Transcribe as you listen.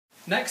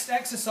Next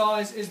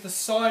exercise is the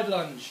side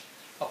lunge,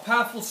 a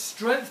powerful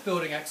strength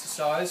building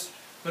exercise,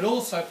 but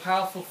also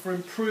powerful for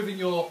improving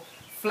your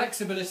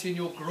flexibility in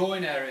your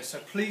groin area. So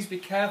please be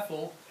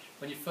careful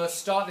when you first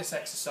start this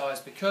exercise,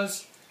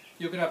 because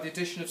you're going to have the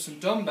addition of some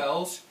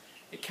dumbbells.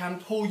 It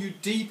can pull you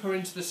deeper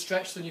into the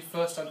stretch than you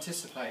first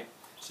anticipate,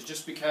 so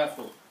just be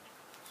careful.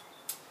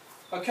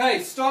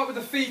 Okay, start with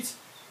the feet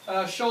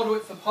shoulder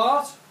width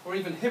apart, or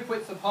even hip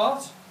width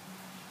apart.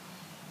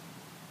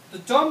 The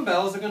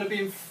dumbbells are going to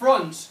be in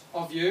front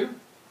of you,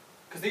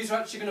 because these are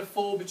actually going to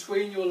fall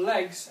between your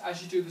legs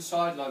as you do the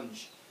side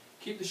lunge.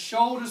 Keep the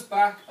shoulders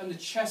back and the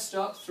chest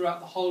up throughout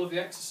the whole of the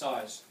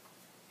exercise.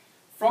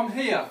 From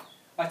here,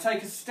 I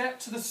take a step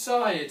to the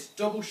side,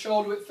 double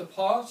shoulder width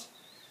apart.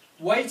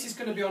 Weight is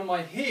going to be on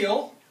my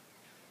heel,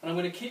 and I'm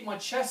going to keep my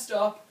chest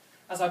up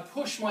as I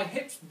push my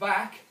hips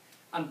back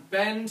and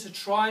bend to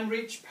try and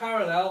reach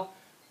parallel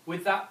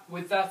with that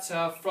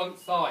front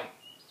thigh.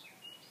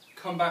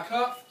 Come back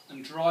up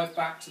and drive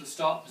back to the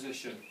start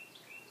position.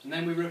 And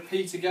then we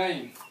repeat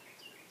again.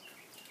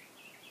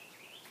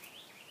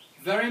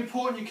 Very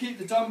important you keep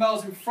the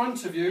dumbbells in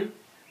front of you.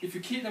 If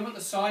you keep them at the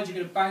side, you're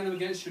going to bang them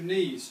against your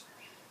knees.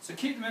 So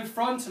keep them in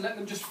front and let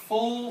them just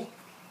fall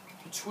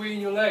between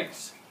your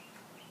legs.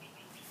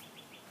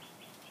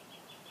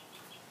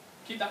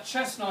 Keep that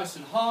chest nice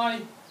and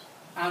high,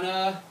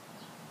 and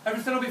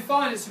everything will be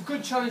fine. It's a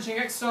good challenging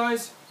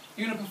exercise.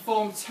 You're going to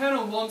perform 10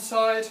 on one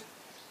side,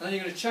 and then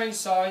you're going to change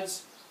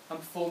sides and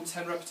perform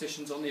 10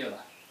 repetitions on the other.